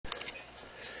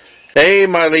Hey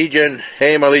my Legion,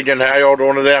 how y'all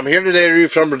doing today? I'm here today to review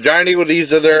some Giant Eagle.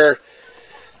 These are their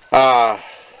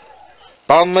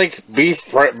bun length beef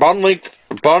franks.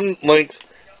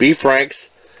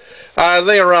 I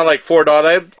think around like $4.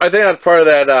 I think that's part of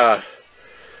that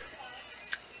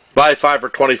buy 5 for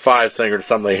 25 thing or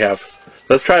something they have.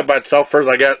 Let's try it by itself first.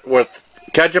 I got with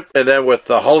ketchup and then with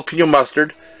jalapeno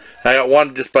mustard. I got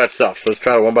one just by itself. So let's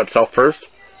try one by itself first.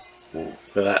 Look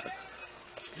at that.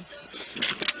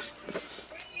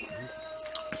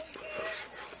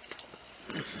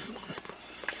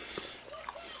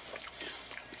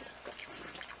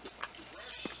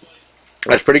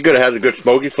 That's pretty good. It has a good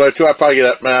smoky flavor too. I'd probably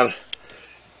get that, man,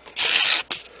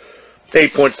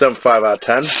 8.75 out of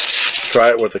 10. Try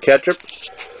it with the ketchup.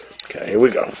 Okay, here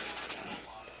we go.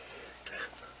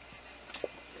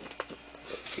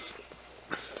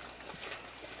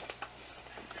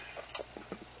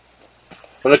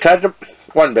 For the ketchup,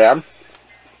 wasn't bad.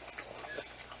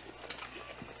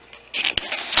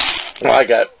 I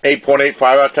got 8.85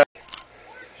 out of 10.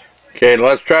 Okay,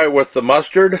 let's try it with the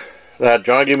mustard.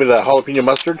 John gave me the jalapeno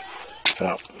mustard.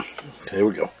 Oh, okay, here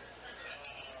we go.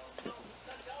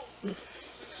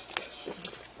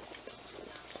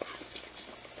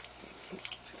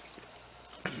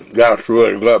 That's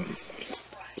really good.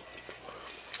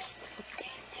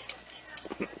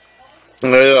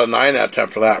 And I did a 9 out of 10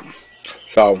 for that.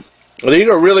 So, these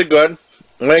are really good.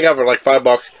 I got for like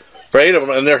 $5 for 8 of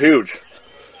them, and they're huge.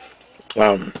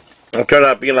 It turned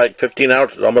out being like 15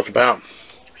 ounces, almost a pound.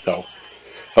 So,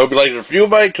 hope you like the review,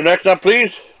 buddy. Till next time,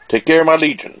 please, take care of my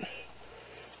Legion.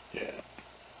 Yeah.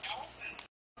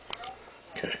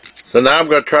 Okay. So now I'm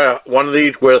going to try one of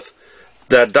these with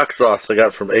that duck sauce I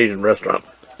got from Asian restaurant.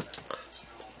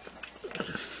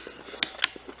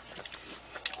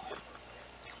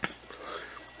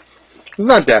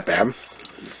 Not that bad.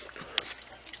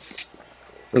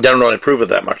 It doesn't really improve it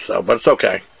that much, though, but it's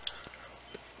okay.